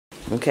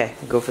Okay,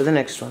 go for the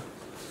next one.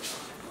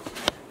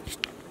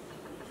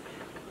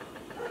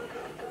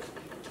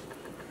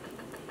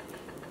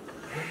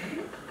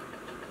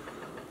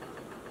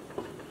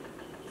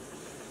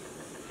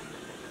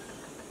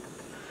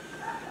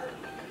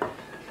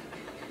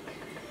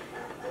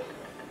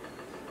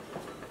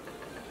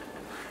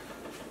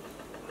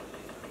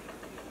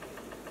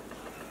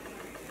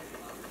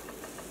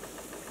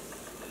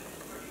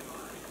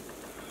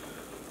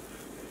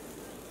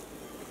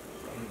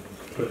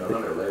 Put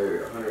 100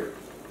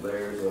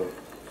 layers of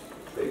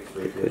baked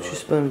bacon. Put your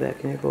spoon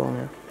back in your bowl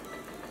now.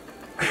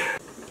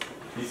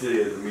 He said he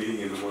has a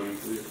meeting in the morning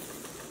too.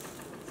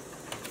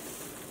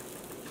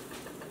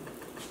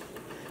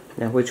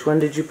 Now, which one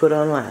did you put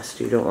on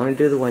last? You don't want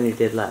to do the one you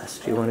did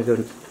last. You want to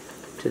go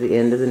to the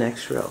end of the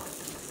next row.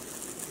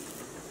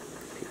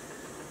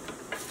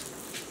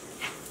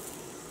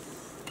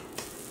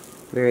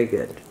 Very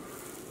good.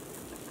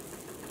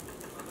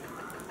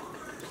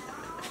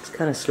 It's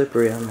kind of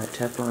slippery on that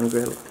Teflon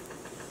griddle.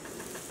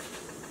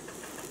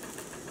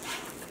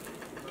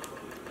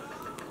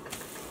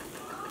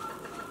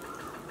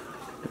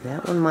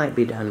 That one might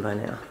be done by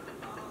now.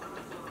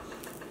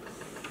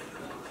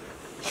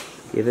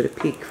 Give it a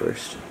peek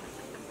first.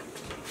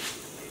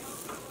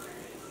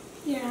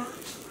 Yeah.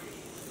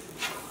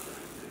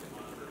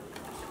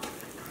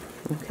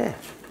 Okay.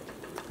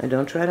 Now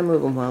don't try to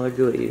move them while they're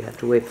gooey. You have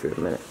to wait for a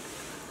minute.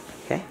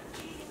 Okay?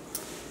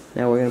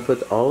 Now we're going to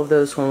put all of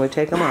those, when we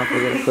take them off,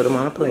 we're going to put them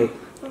on a plate.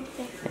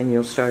 Okay. And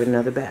you'll start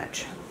another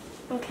batch.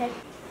 Okay.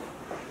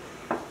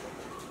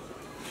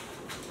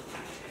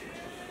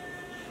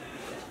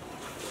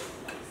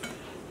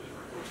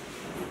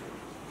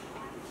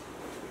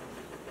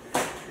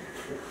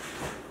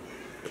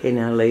 Okay,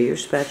 now lay your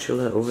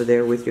spatula over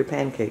there with your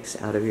pancakes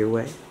out of your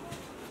way.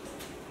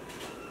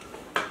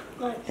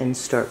 And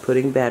start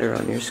putting batter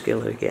on your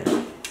skillet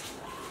again.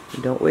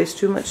 Don't waste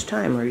too much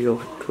time or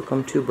you'll cook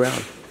them too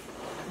brown.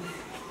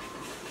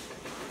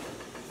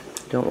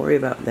 Don't worry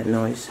about that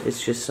noise.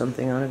 It's just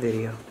something on a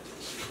video.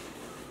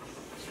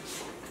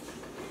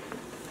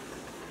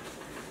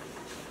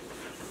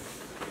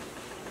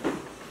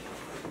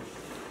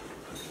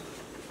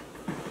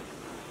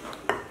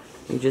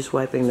 You're just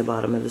wiping the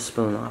bottom of the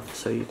spoon off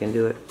so you can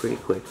do it pretty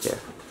quick there.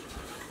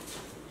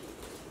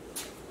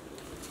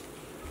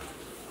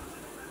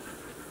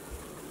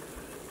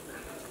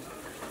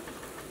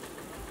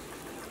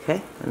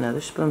 Okay,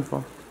 another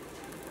spoonful.